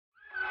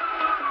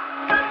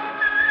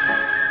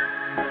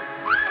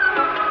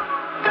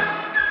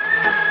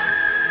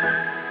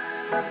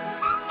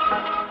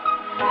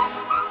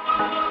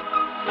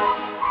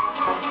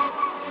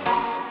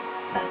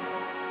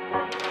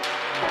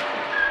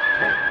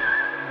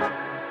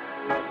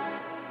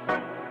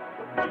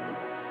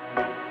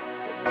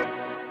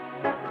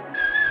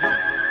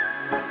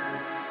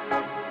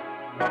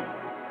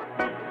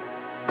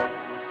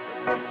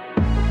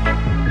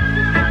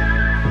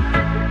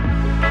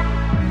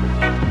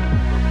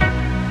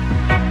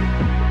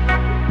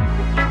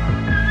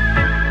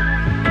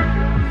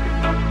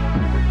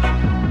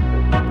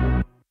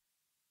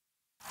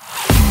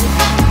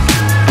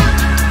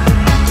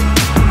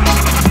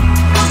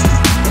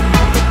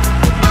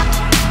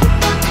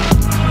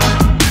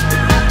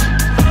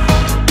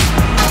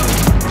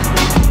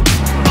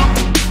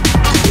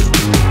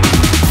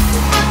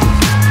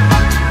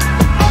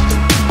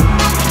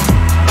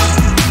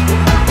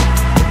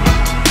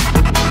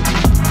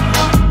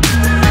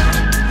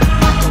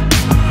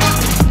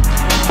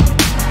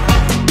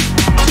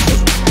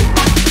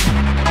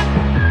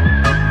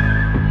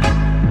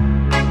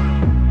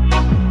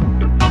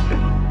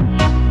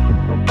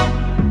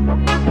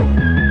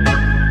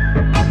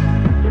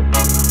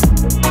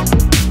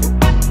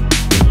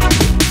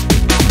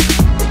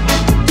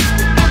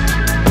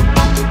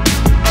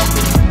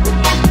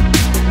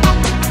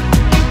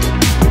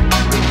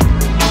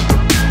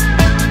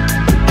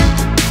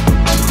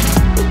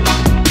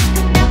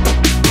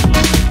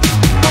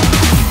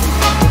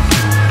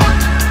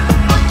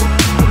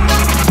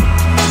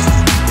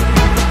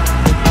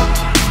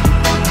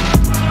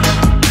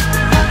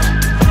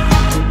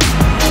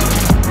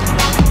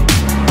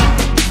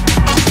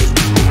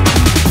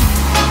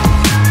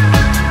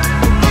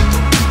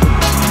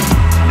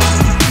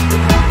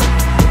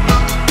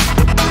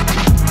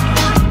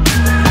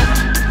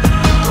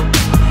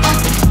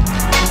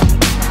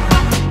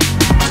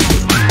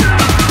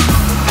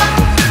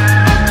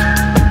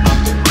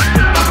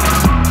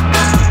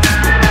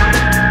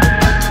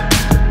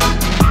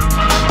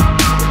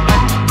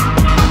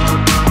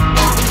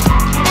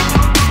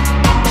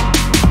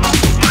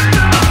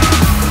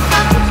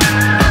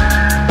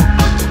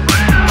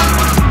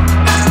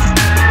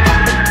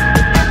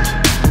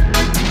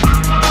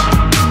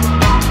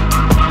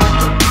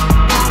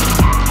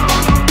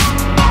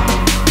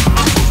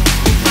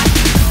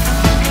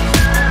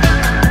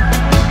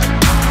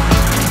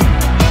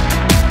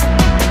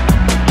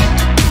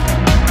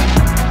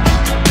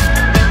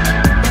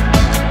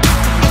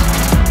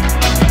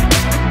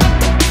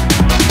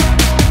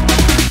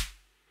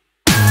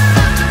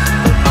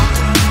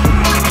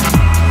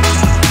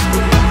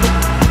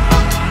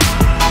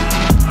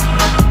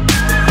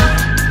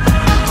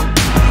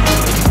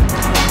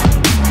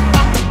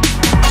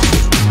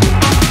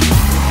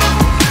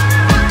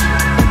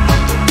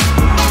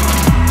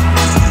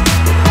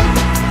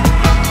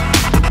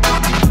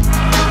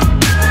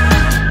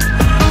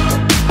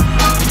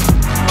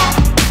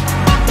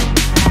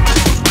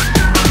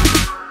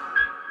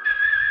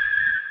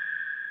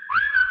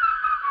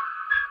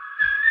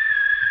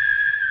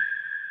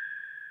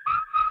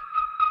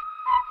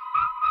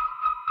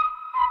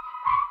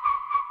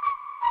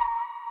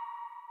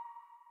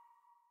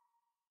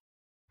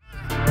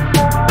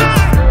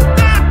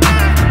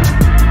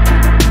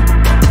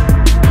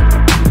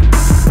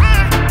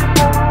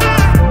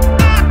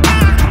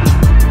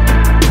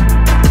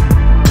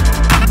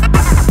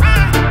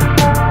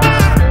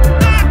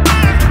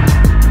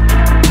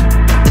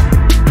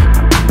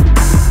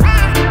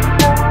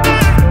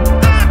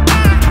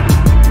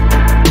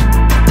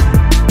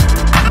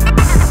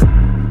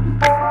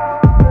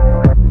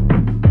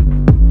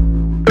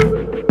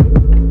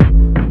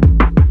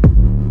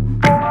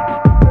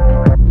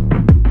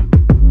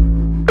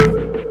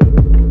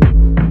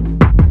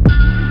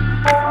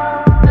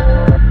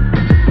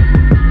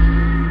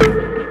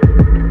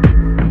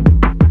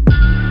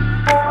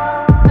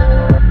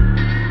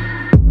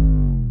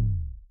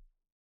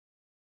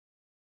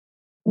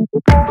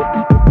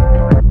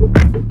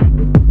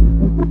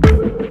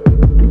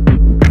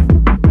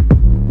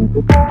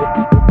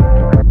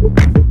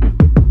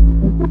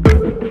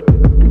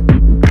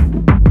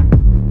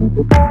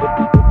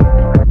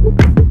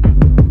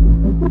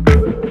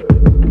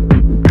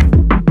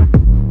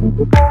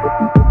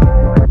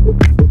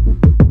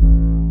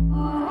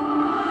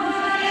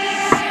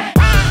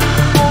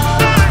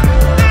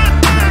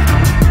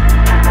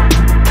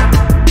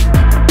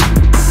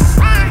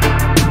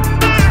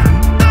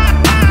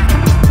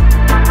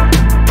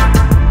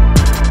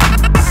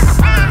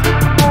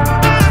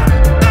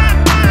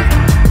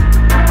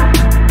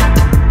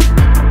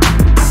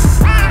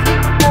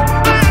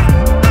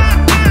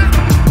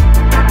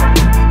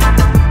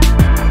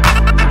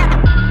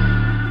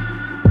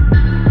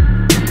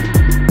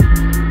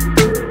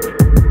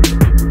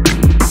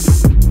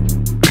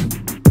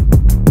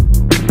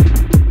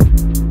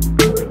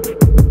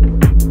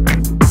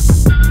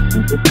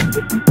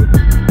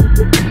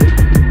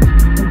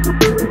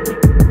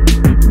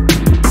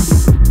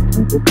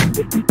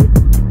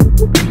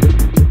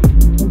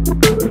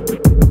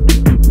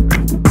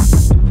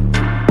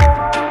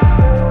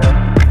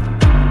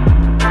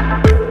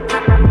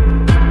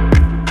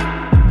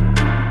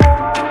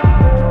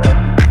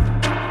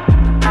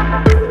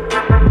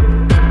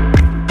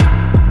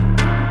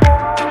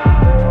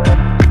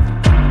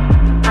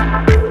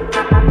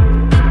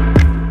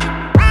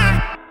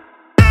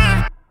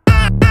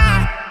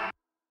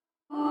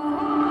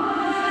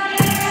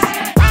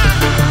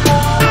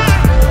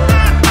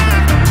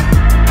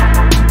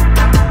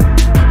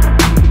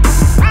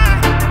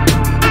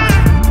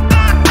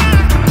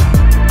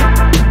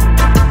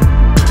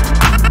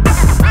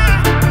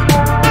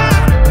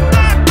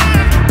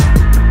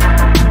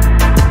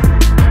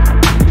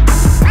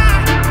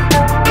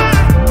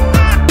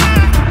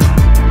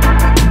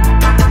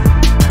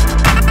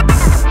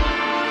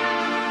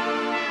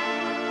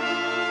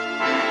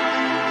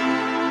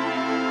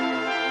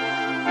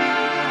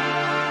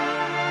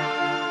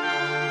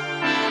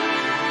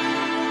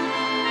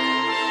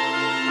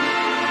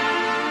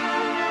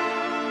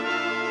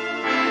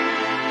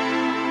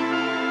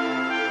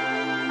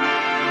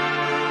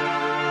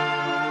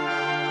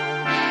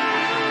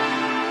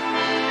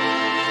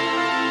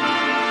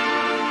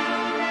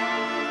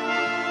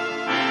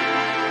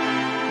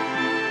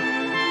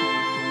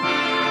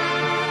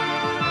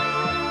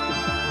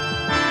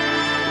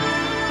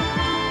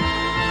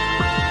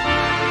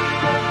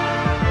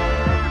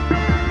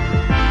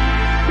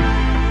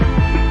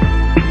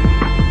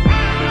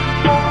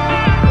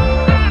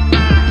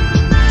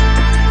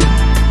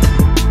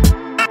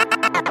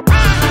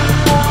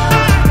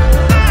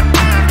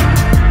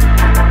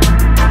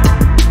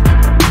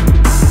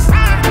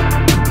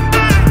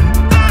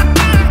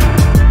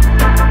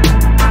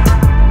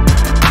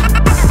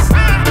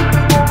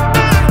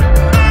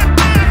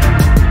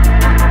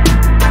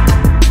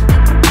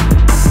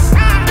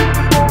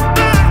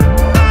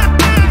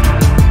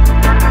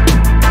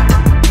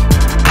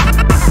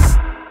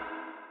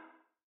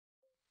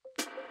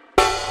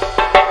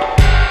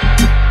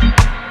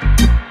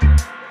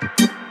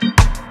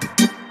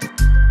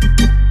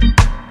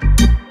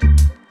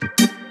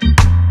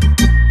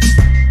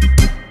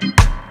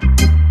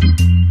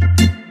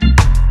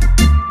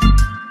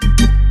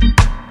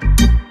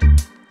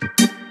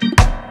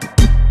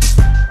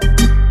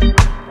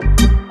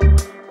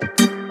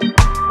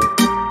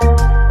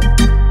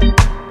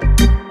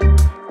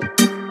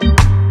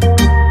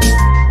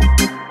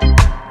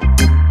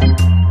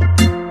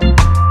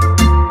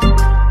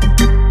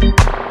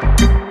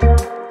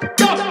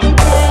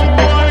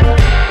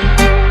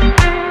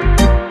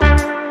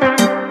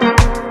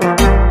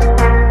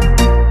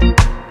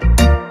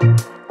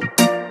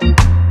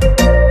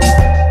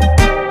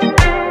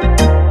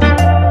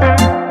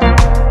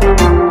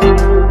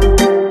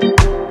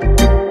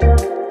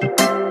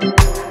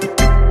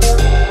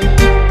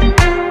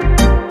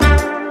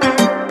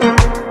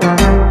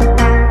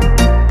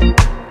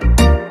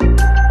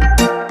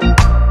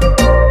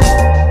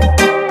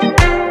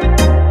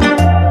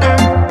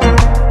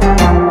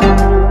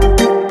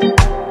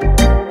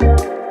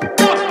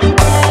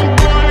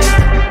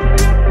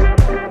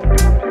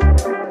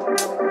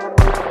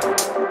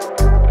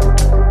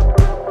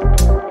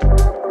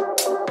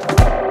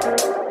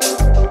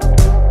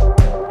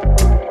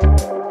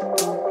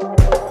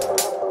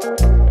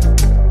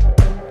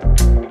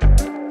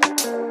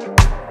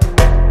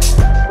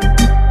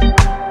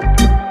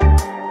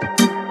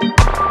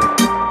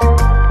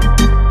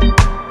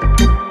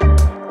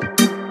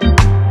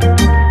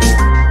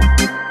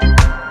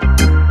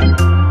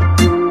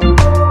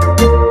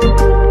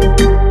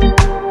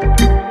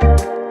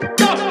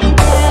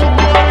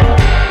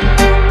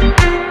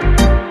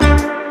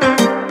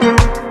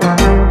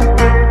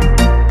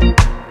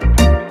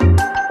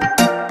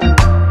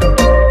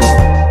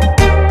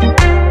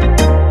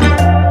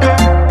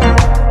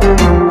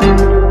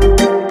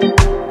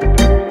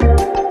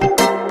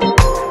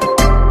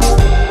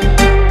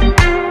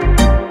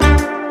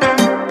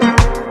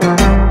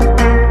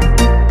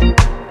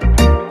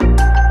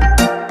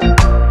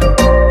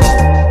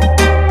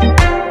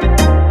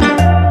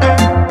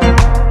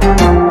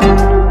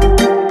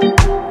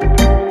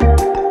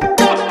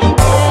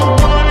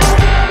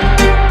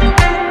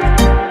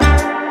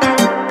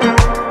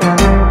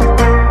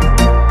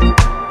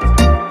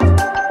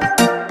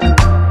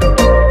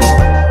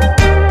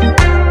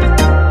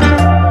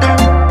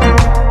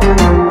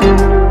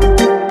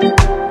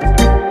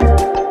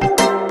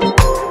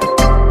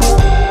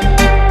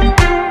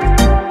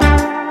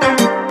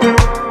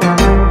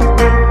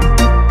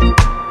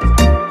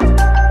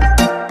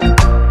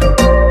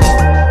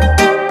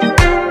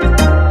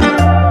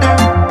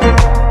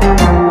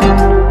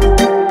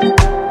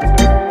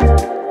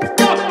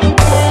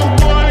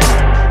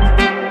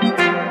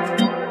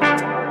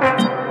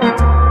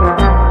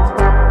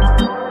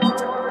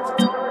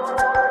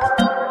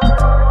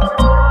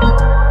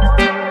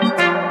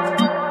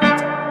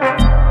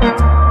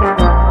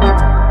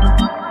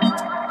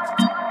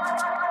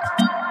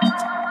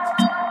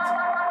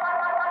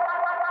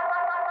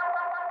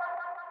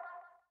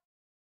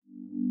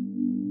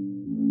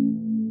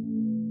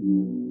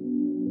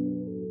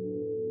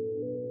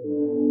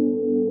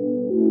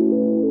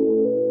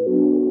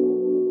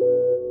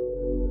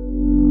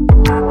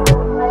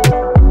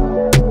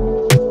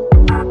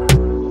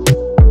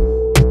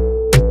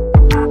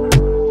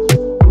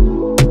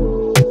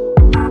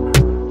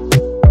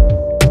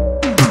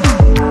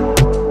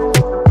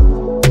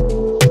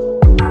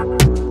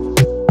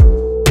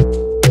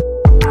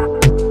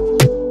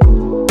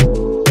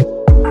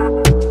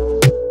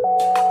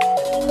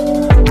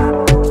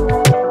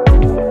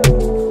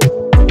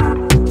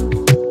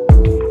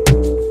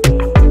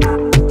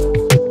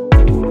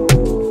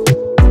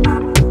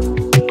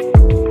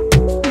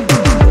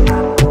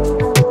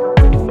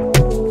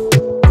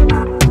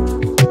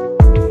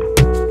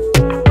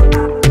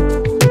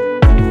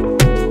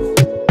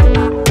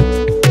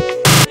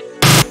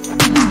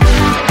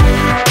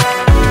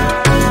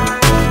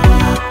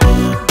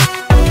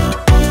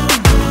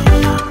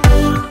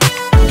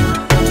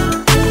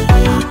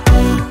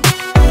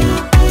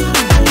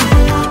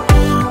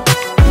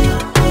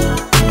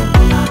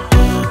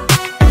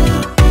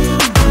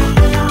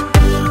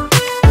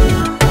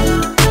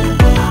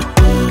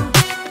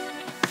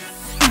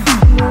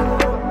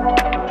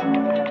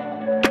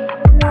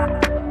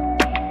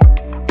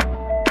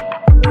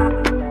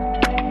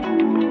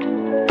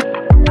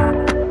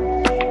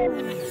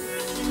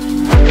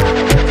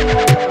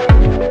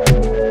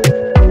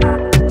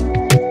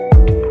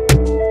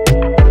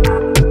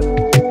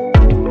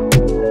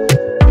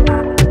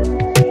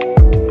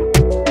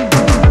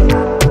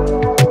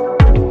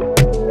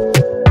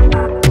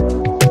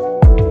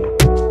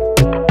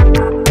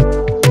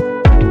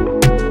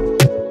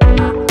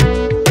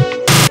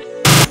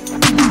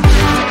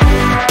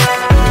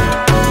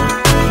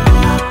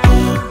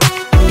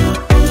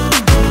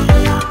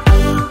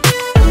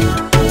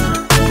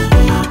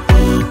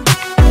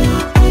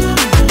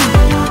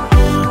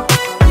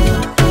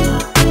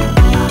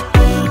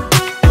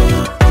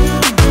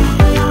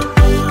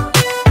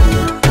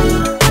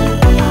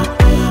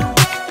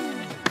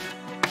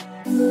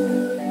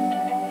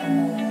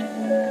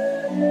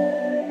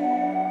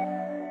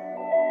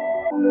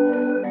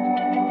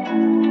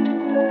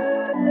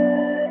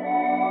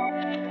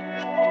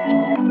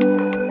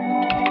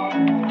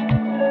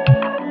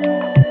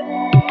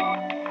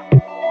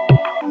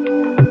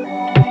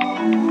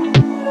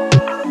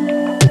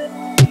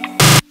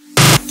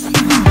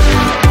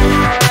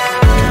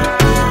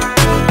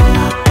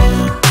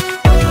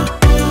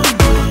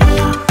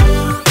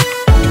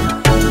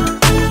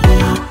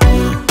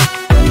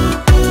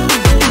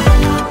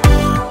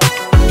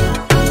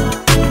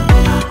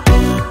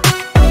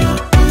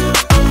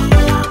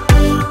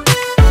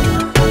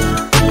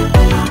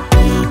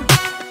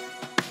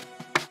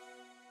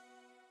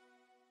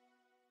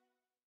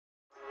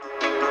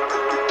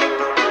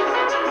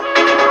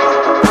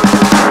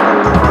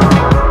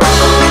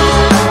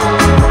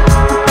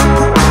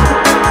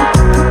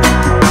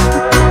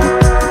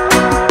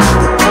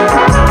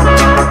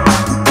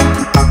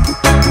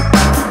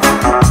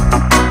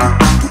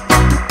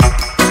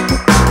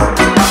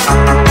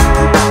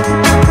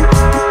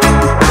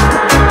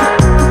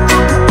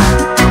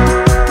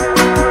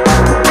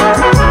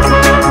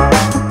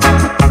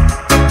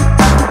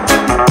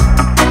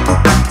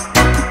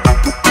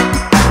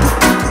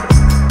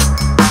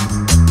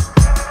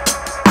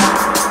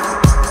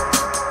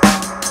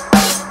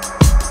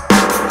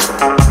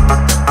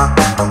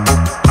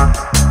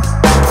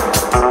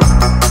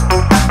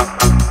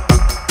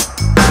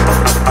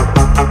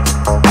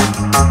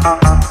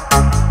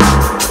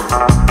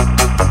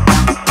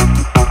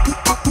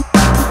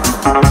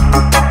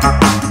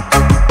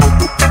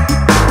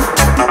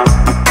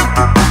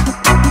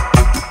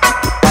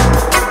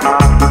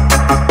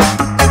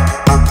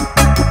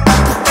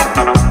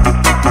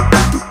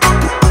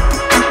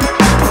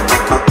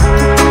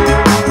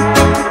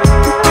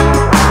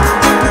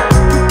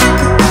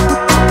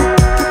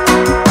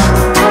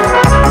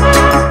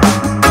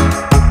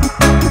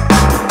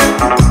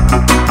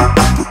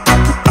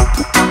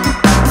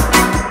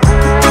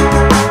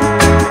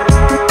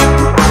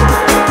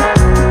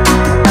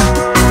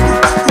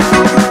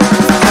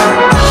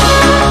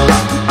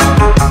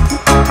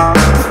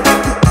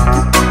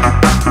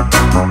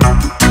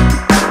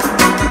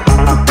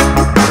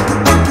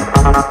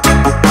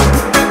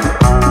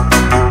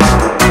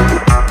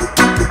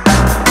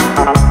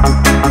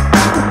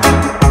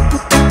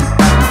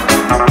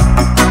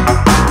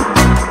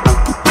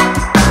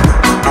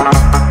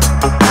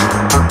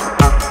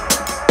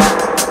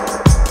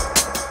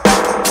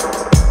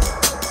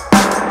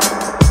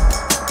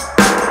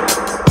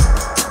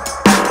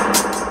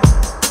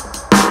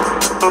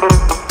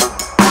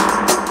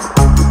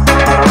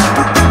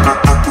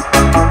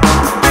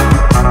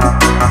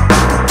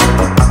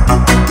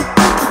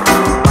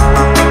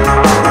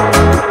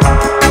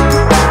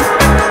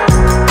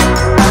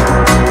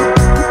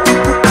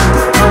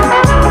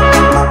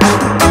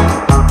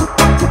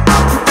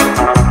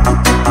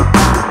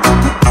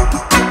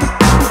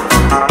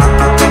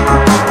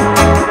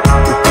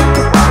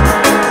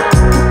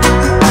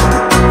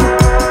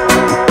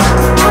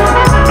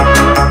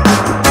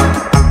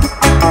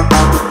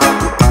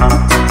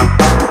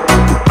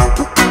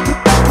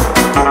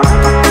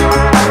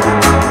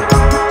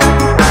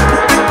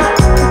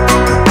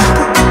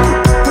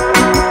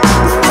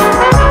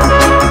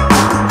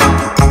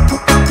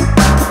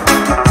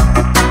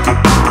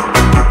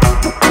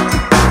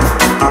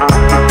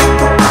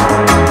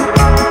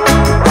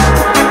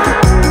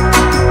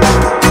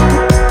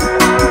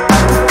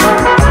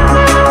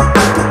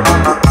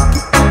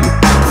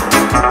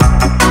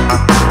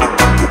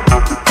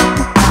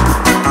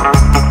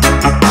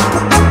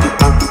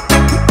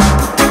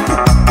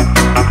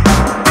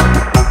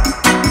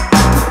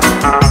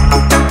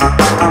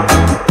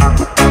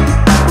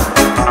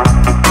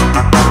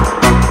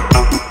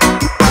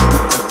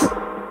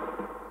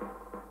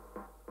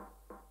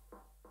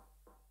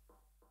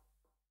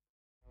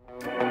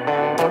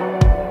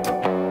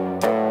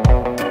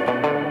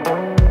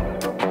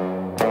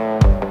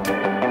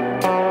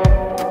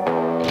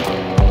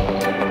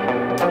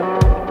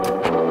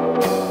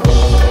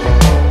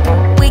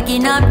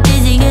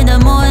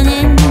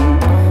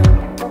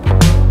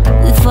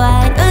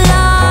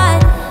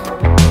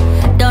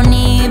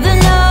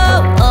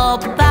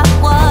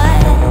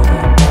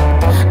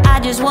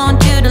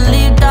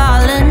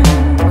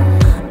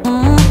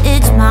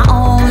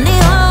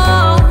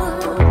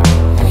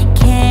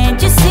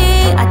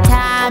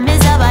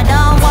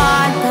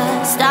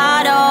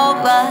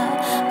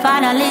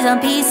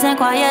Peace and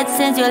quiet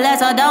since you left,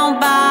 so don't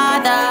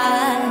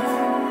bother.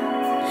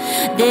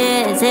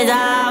 This is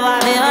how I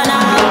feel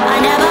now. I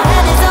never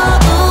had it so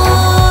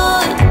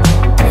good.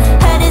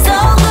 Had it so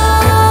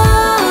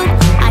good.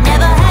 I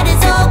never had it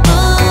so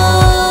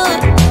good.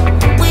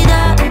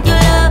 Without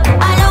your love,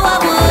 I know I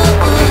would.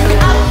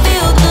 I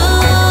feel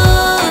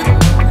good.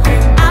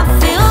 I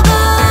feel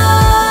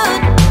good.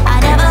 I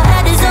never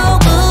had it so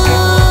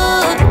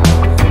good.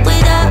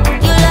 Without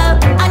your love,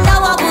 I know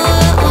I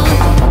would.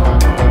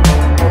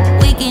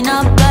 Waking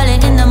up early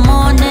in the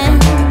morning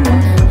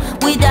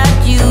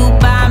without you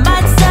by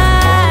my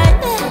side,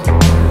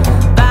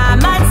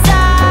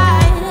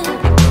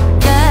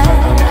 yeah.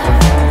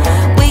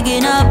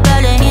 Waking up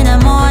early in the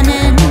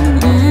morning,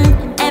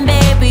 and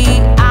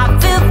baby, I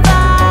feel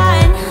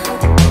fine,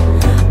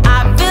 I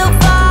feel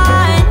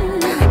fine.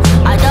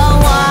 I don't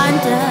want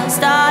to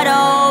start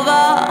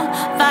over.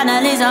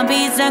 Finally some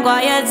peace and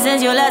quiet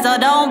since you left, so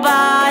don't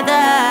bother.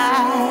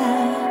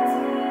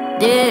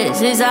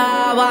 This is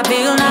how I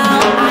feel now.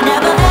 I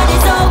never had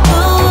it so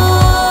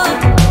good.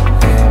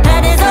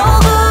 Had it so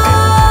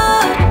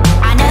good.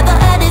 I never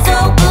had it so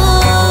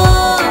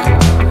good.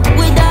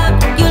 Without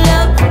your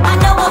love, I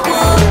know I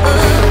would.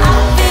 I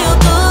feel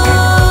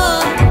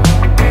good.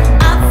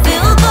 I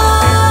feel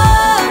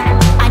good.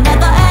 I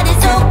never had it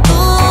so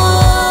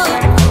good.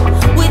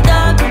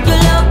 Without your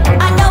love,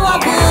 I know I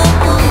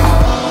would.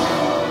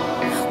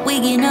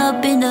 Waking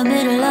up in the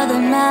middle of the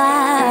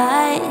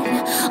night,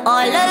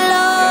 all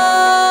alone.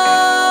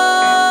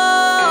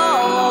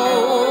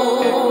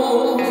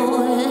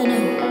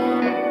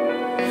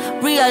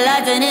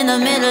 Realizing in the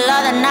middle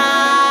of the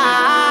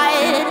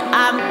night,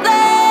 I'm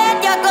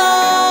glad you're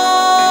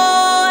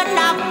gone.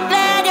 I'm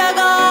glad you're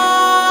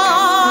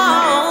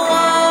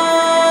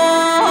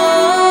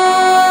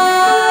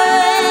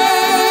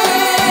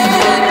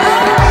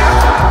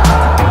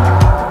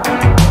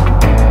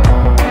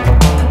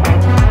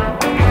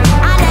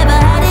I never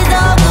had it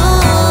so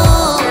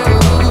good.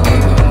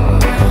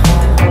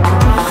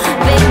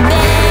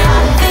 Baby, I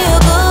feel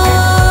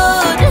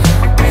good.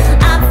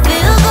 I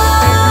feel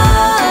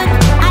good.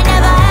 I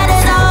never had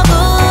it so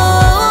good.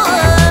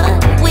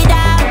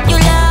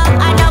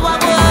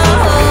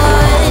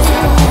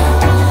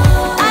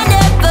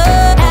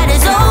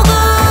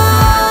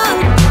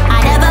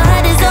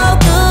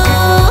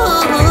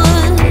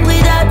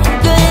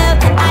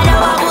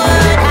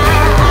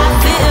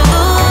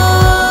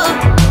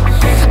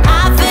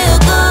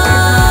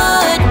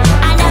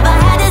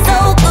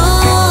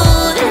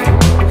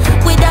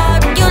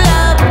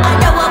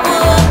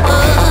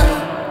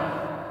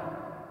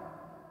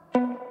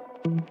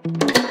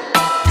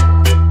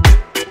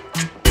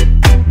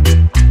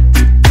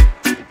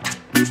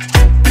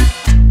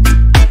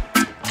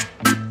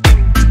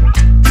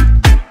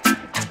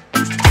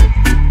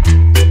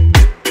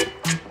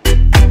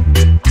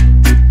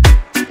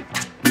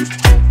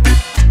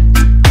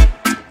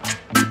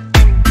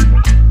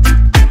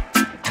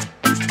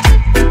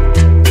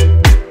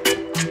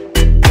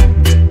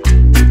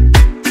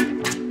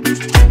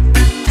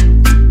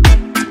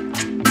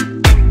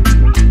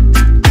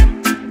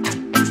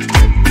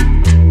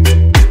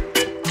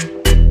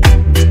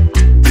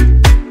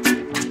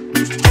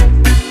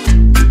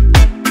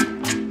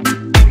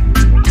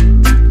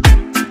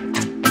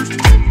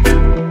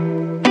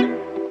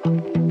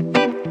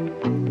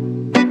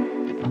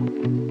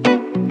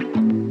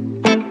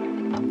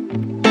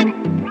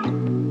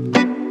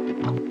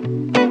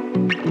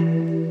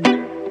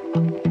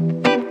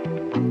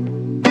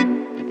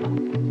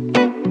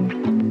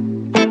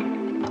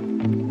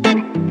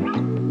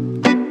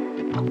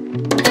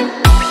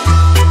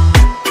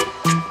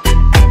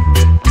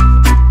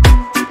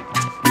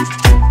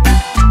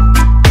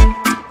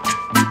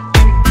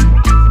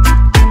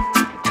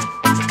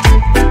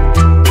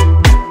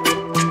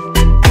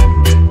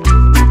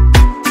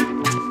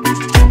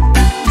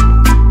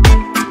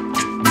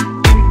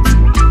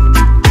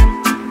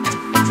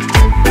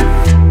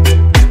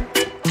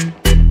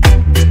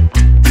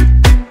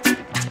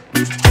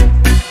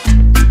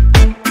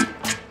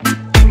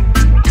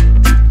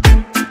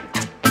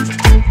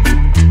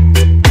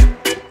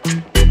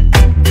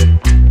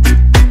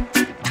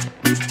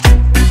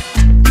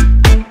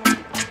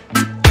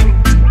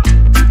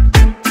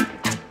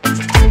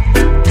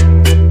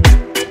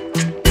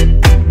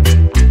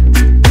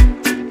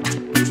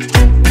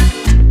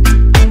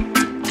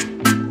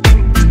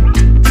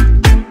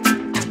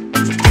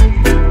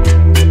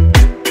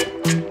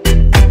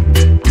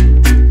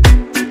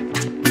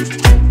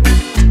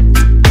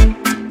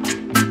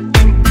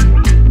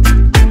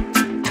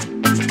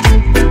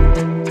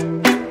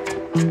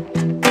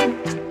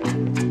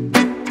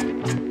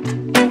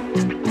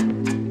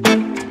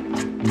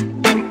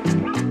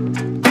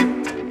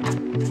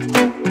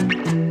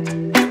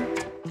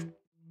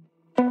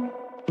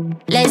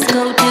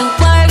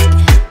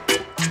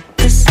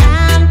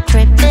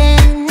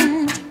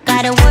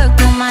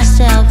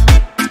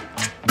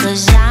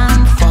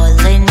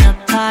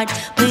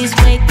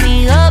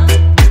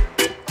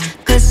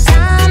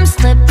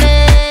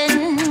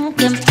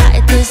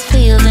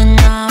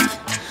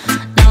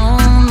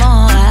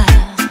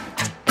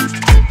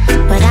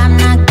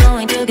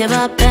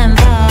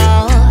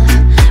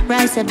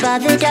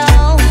 the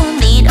door.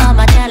 Meet all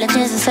my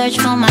challenges and search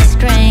for my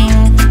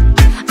strength.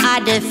 I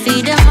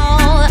defeat them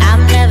all.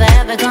 I'm never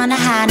ever gonna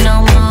hide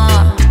no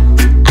more.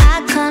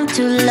 I come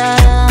to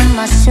love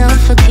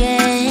myself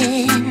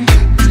again.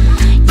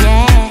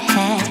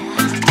 Yeah.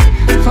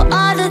 For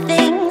all the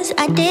things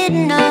I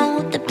didn't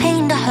know, the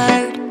pain, the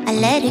hurt, I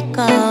let it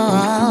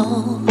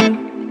go.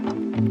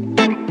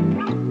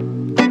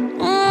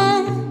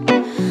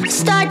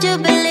 Start to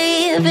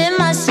believe in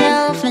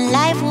myself, and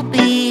life will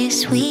be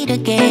sweet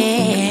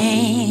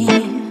again.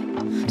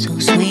 So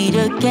sweet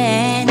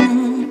again.